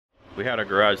We had a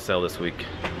garage sale this week.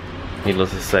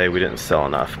 Needless to say, we didn't sell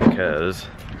enough because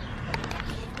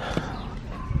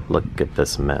look at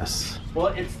this mess. Well,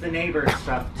 it's the neighbor's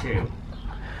stuff too.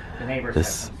 The neighbors have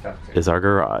some stuff too. Is our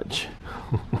garage.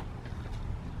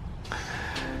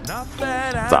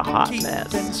 It's a hot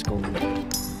mess.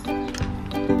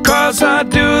 'Cause I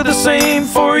do the same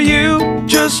for you,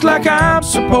 just like I'm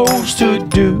supposed to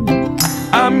do.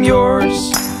 I'm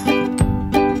yours,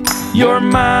 you're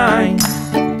mine.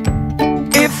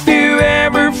 If you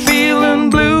ever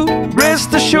feeling blue,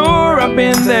 rest assured I've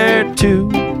been there too.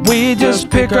 We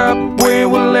just pick up where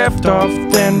we left off,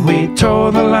 then we toe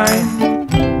the line.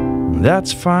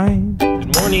 That's fine.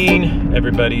 Good morning,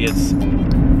 everybody. It's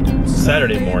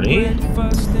Saturday morning.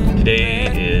 Today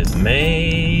is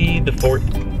May the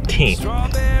 14th.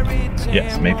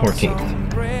 Yes, May 14th.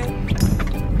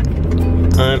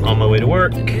 I'm on my way to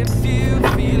work.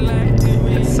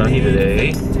 It's sunny today.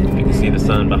 You can see the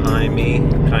sun behind me,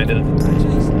 kind of.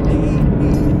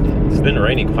 It's been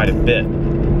raining quite a bit.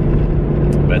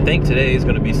 But I think today is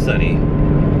going to be sunny.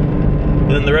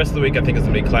 But then the rest of the week I think it's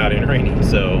going to be cloudy and rainy.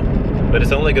 So, but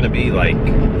it's only going to be like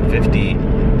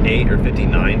 58 or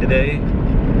 59 today.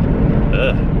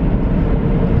 Ugh.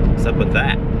 What's up with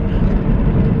that?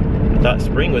 I thought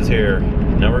spring was here.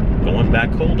 Now we're going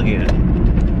back cold again.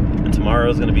 And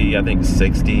tomorrow's gonna be, I think,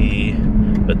 60.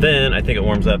 But then I think it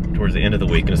warms up towards the end of the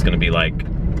week and it's gonna be like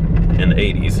in the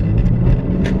 80s.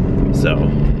 So,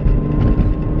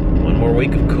 one more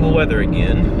week of cool weather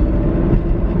again.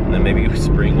 And then maybe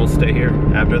spring will stay here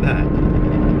after that.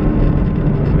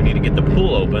 We need to get the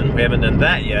pool open. We haven't done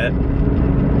that yet.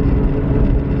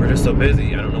 We're just so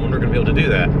busy. I don't know when we're gonna be able to do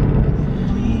that.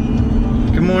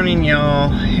 Good morning,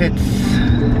 y'all. It's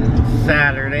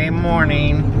Saturday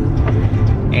morning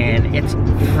and it's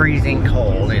freezing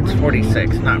cold. It's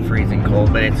 46, not freezing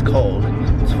cold, but it's cold.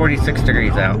 It's 46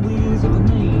 degrees out.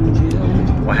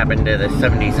 What happened to the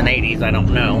 70s and 80s, I don't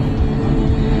know.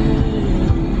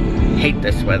 Hate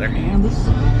this weather.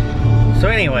 So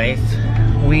anyways,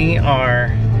 we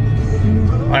are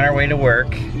on our way to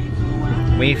work.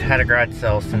 We've had a garage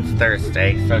sale since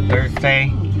Thursday. So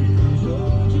Thursday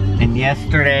and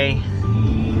yesterday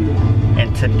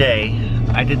and today,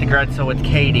 I did the garage sale with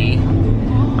Katie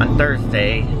on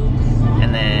Thursday,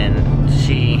 and then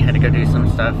she had to go do some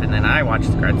stuff, and then I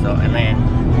watched the garage sale, and then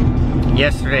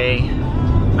yesterday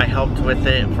I helped with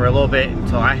it for a little bit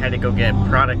until I had to go get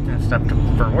product and stuff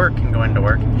for work and go into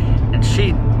work, and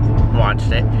she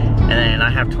watched it, and then I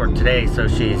have to work today, so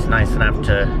she's nice enough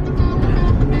to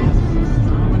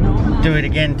do it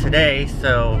again today,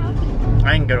 so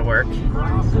I can go to work.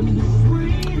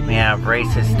 We have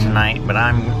races tonight, but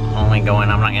I'm only going.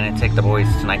 I'm not going to take the boys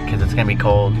tonight because it's going to be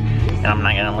cold, and I'm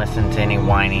not going to listen to any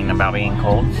whining about being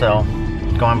cold, so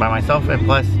going by myself, and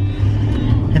plus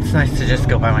it's nice to just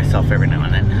go by myself every now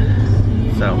and then.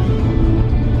 So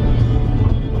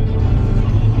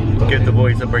give the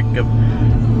boys a break of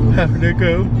having to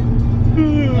go.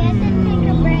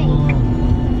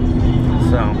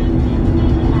 So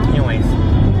anyways,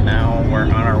 now we're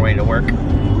on our way to work.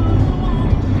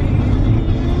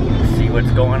 See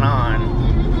what's going on.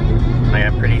 I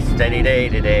got a pretty steady day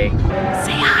today.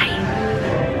 Say hi.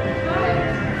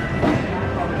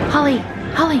 Holly,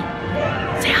 Holly,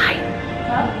 say hi.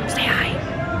 Say hi.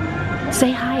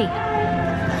 Say hi.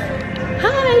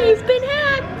 Hi, you've been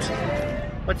hacked.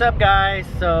 What's up, guys?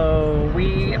 So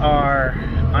we are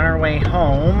on our way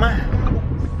home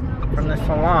from the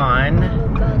salon,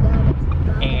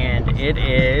 and it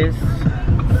is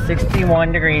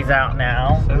 61 degrees out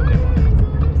now,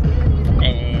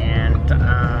 and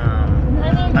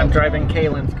I'm driving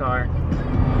Kaylin's car.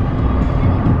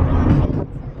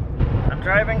 I'm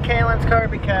driving Kaylin's car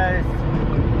because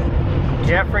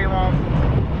Jeffrey won't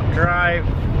drive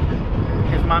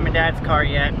his mom and dad's car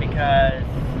yet because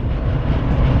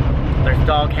there's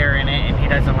dog hair in it and he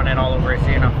doesn't want it all over his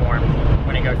uniform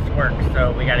when he goes to work.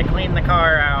 So we got to clean the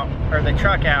car out, or the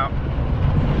truck out,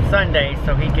 Sunday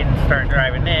so he can start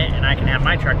driving it and I can have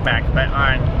my truck back. But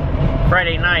on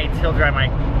Friday nights he'll drive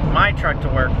my truck to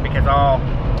work because I'll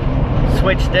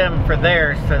switch them for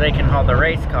theirs so they can haul the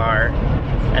race car,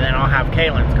 and then I'll have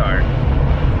Kaylin's car.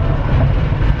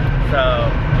 So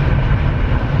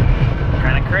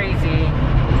kind of crazy.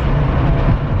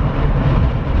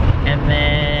 And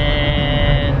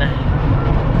then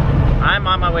I'm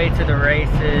on my way to the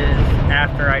races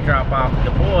after I drop off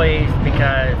the boys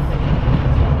because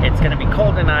it's gonna be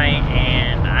cold tonight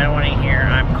and I don't want to hear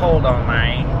I'm cold all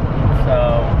night,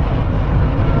 so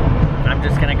I'm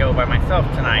just gonna go by myself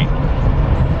tonight.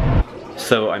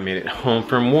 So I made it home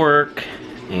from work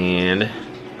and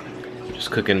just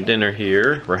cooking dinner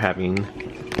here. We're having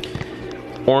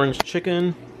orange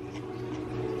chicken,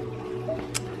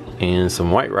 and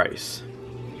some white rice.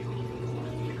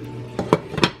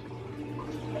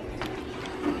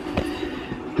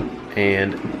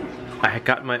 And I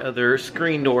got my other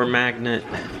screen door magnet.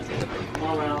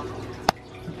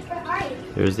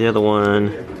 There's the other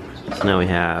one. So now we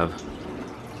have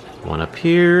one up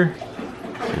here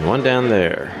and one down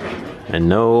there. And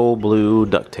no blue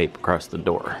duct tape across the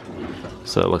door.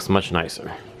 So it looks much nicer.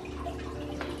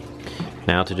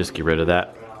 Now to just get rid of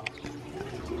that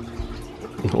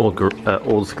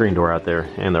old screen door out there,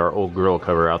 and our old grill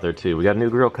cover out there too. We got a new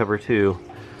grill cover too.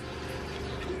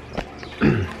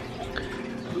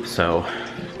 So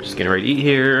just getting ready to eat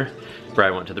here.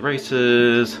 Brad went to the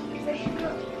races.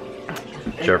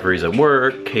 Jeffrey's at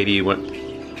work. Katie went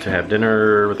to have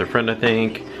dinner with her friend, I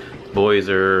think. Boys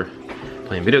are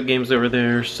playing video games over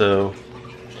there, so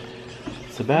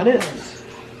that's about it.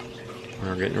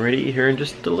 We're getting ready to eat here in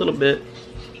just a little bit.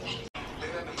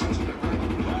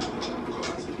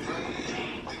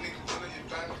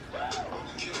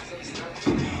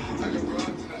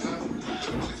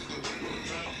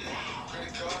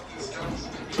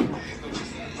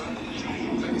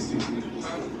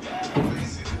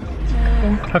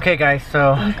 Okay guys,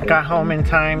 so got home in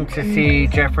time to see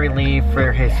Jeffrey leave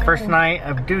for his first night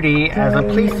of duty as a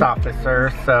police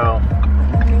officer, so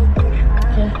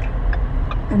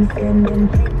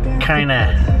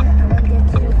kinda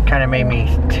made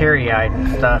me teary-eyed and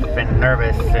stuff and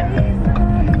nervous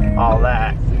and all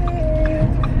that.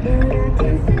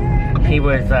 He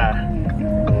was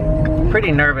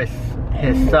pretty nervous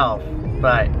himself,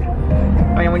 but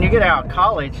I mean, when you get out of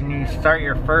college and you start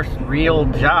your first real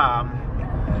job,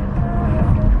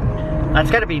 that's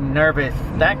gotta be nervous.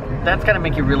 That's gotta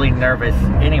make you really nervous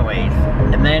anyways.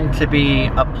 And then to be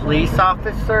a police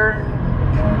officer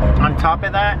on top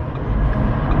of that,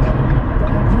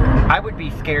 I would be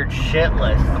scared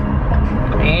shitless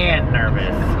and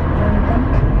nervous.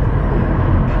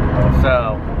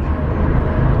 So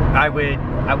I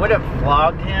would have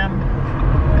flogged him,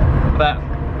 but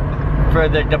for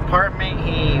the department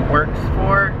he works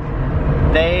for,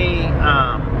 they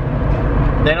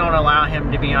don't allow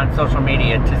him to be on social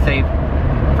media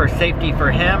for safety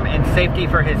for him and safety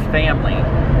for his family.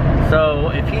 So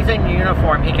if he's in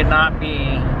uniform, he cannot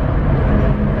be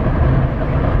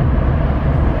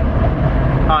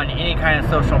on any kind of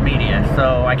social media.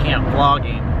 So I can't vlog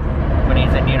him when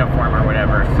he's in uniform or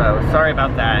whatever. So sorry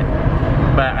about that,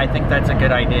 but I think that's a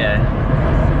good idea.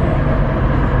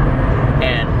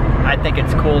 And I think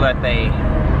it's cool that they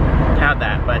have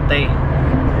that, but they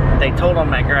told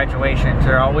him at graduation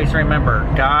to always remember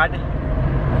God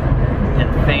and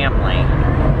family.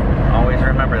 Always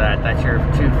remember that. That's your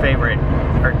two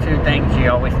things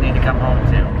you always need to come home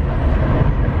to.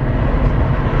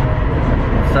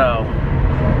 So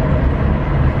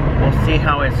we'll see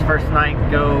how his first night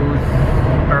goes,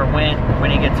 or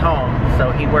when he gets home.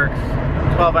 So he works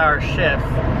 12-hour shifts.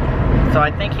 So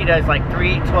I think he does like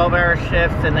 3 12-hour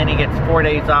shifts, and then he gets 4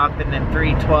 days off, and then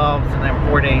 3 12s, and then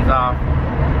 4 days off.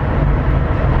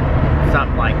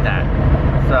 Something like that.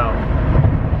 So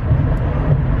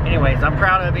anyways, I'm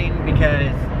proud of him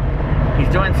because he's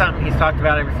doing something he's talked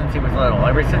about ever since he was little.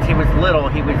 Ever since he was little,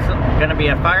 he was going to be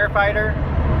a firefighter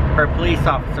or a police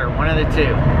officer, one of the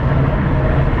two.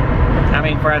 I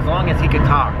mean, for as long as he could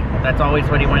talk, that's always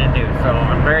what he wanted to do. So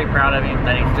I'm very proud of him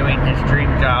that he's doing his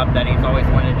dream job that he's always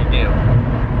wanted to do.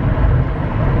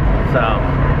 So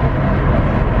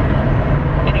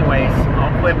anyways,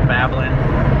 I'll quit babbling.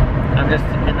 I'm just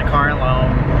in the car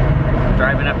alone,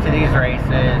 driving up to these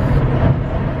races.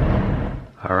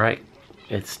 Alright,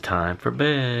 it's time for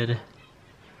bed.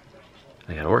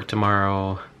 I gotta work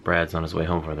tomorrow. Brad's on his way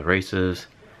home from the races.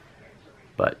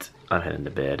 But I'm heading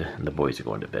to bed, and the boys are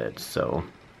going to bed. So,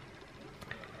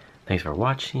 thanks for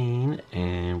watching,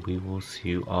 and we will see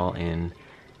you all in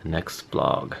the next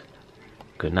vlog.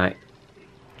 Good night.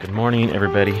 Good morning,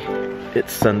 everybody.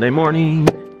 It's Sunday morning.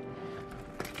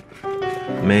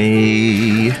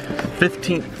 May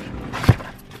 15th.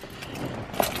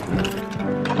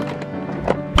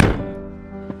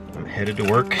 I'm headed to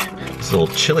work. It's a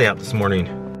little chilly out this morning.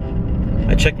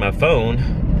 I checked my phone.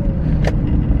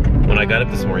 When I got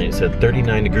up this morning, it said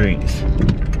 39 degrees.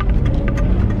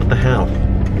 What the hell?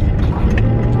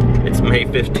 It's May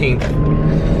 15th.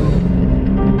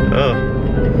 Oh,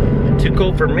 too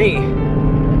cold for me.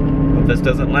 Hope this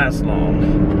doesn't last long.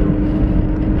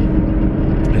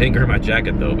 I didn't grab my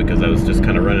jacket though because I was just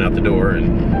kind of running out the door,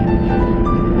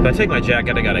 and if I take my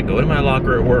jacket I gotta go to my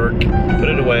locker at work, put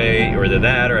it away, or either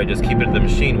that or I just keep it at the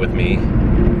machine with me.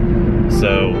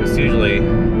 So it's usually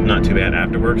not too bad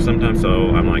after work sometimes, so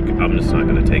I'm like, I'm just not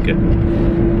gonna take it.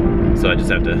 So I just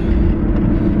have to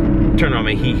turn on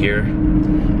my heat here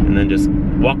and then just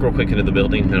walk real quick into the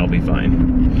building and I'll be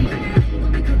fine.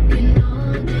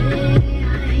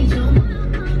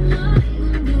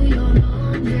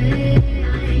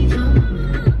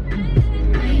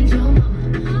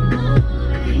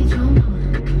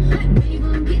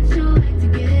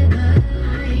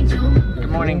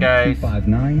 Guys,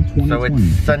 so it's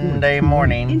Sunday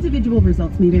morning. Individual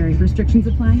results may vary. Restrictions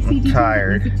apply. I'm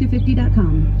tired.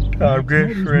 Basic250.com. I'm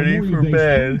just ready for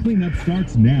bed. Cleanup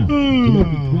starts now.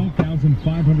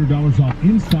 $12,500 off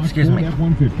in stock. Excuse me.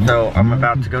 So I'm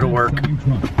about to go to work.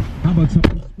 How about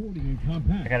something sporty and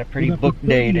compact? I got a pretty booked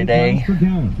day today, but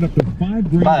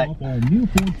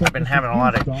I've been having a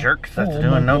lot of jerks that's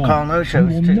doing no call, no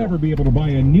shows You'll too. never be able to buy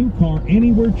a new car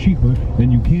anywhere cheaper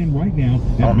than you can right now.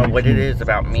 I don't know what it is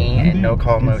about me and no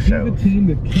call, no shows. A team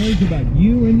that cares about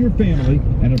you and your family,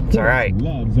 and of course, It's alright.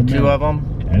 loves America. 2 of them.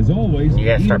 As always, You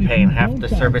gotta start even if paying you half don't the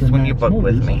buy service from when you Max book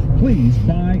with Motors, me. Please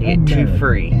buy You get 2 America.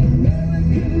 free.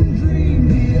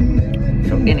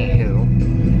 So anywho,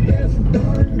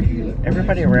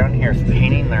 everybody around here is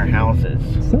painting their houses.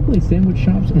 Subway sandwich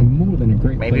shops are more than a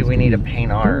great Maybe place we to need to eat. paint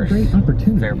They're a ours. great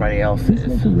opportunity. Everybody else These is.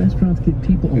 local restaurants give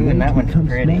people a Ooh, way and that to one's become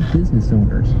pretty. small business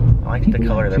owners. I like the People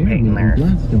color like they're painting Jeremy in theirs.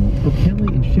 Gladstone, or Kelly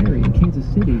and Sherry in Kansas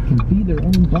City can be their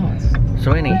own boss.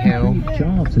 So They can anywho, create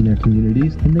jobs in their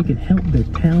communities, and they can help their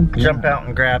town thrive. jump out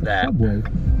and grab that. Subway,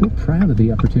 we're proud of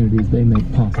the opportunities they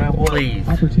make possible. Well, please,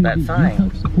 that Opportunities you sign.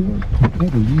 help support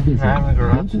wherever you visit. I'm a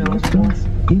garage Local sale. restaurants,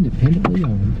 independently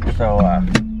owned. So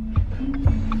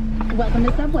Welcome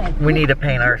to Subway. we need to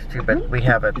paint ours too, but we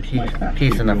have a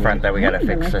piece in the front that we gotta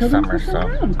fix this summer. So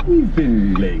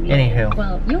anywho,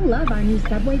 Well, you'll love our new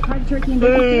Subway Card Turkey and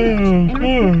Bacon Sandwich. And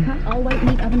our quick cut all white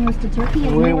meat oven roasted turkey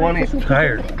is we no want it artificial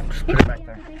tired. preservatives. Just put it back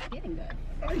there. Thanksgiving good.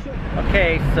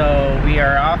 Okay, so we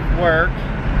are off work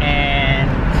and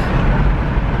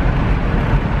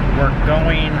we're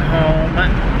going home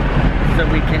so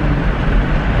we can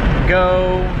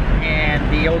go and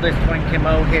the oldest one can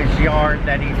mow his yard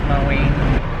that he's mowing,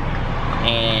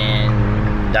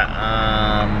 and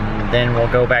then we'll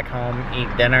go back home, eat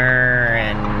dinner,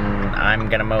 and I'm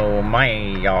gonna mow my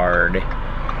yard.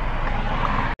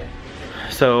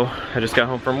 So I just got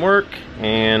home from work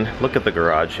and look at the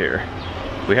garage here.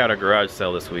 We had a garage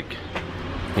sale this week.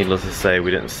 Needless to say,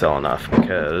 we didn't sell enough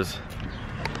because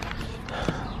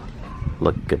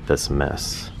look at this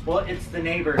mess. Well, it's the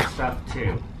neighbor's stuff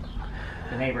too.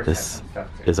 The neighbors have This some stuff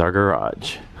too. is our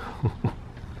garage.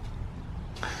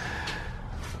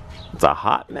 It's a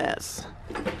hot mess.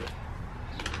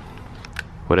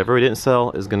 Whatever we didn't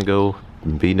sell is gonna go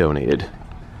be donated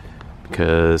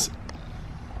because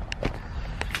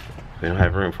we don't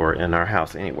have room for it in our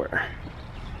house anywhere.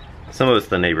 Some of it's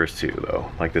the neighbors too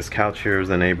though. Like this couch here is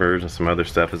the neighbors and some other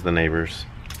stuff is the neighbors.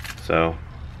 So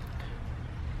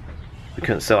we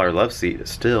couldn't sell our love seat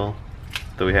still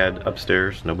that we had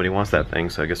upstairs. Nobody wants that thing,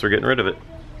 so I guess we're getting rid of it.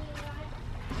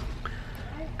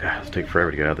 God, it'll take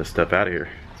forever to get all this stuff out of here.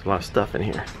 There's a lot of stuff in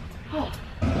here.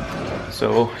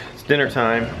 So it's dinner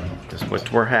time. That's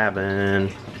what we're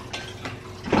having.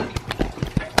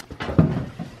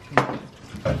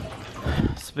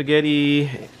 Spaghetti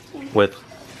with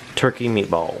turkey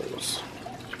meatballs.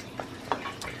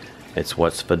 It's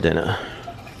what's for dinner.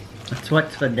 That's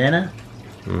what's for dinner?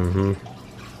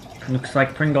 Mm-hmm. Looks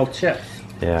like Pringle chips.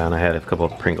 Yeah, and I had a couple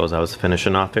of Pringles I was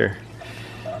finishing off here.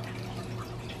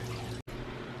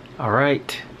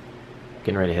 Alright,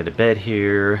 getting ready to head to bed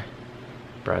here.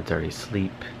 Brad's already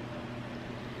asleep.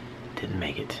 Didn't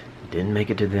make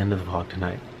it to the end of the vlog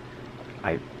tonight.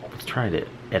 I was trying to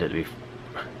edit it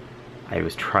I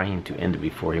was trying to end it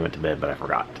before he went to bed, but I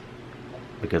forgot.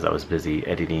 Because I was busy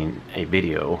editing a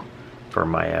video for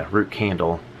my root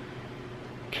candle,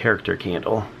 character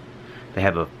candle. They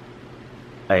have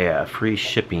a free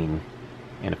shipping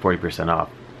and a 40% off,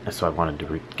 and so I wanted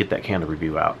to get that candle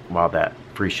review out while that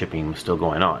free shipping was still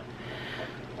going on.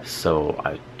 So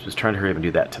I was trying to hurry up and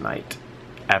do that tonight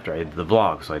after I did the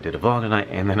vlog. So I did a vlog tonight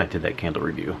and then I did that candle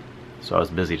review. So I was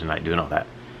busy tonight doing all that.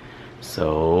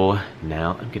 So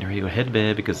now I'm getting ready to go head to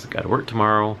bed because I got to work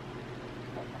tomorrow,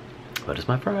 but it's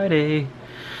my Friday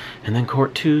and then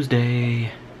court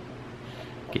Tuesday.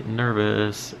 Getting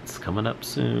nervous, it's coming up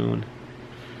soon.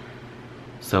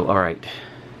 So, alright,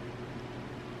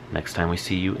 next time we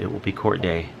see you, it will be court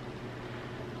day.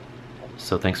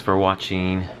 So thanks for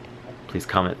watching. Please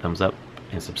comment, thumbs up,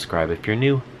 and subscribe if you're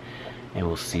new. And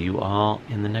we'll see you all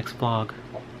in the next vlog.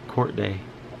 Court day.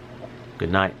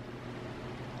 Good night.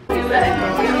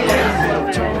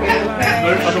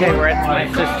 Okay, we're at my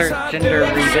sister's gender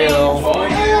reveal.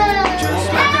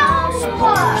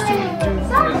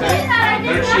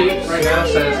 Their sheet right now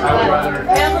says I would rather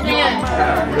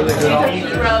really good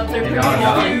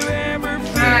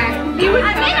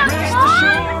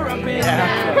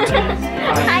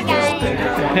Hi guys.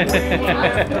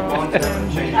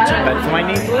 That's my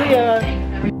niece Leah.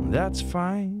 That's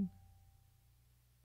fine.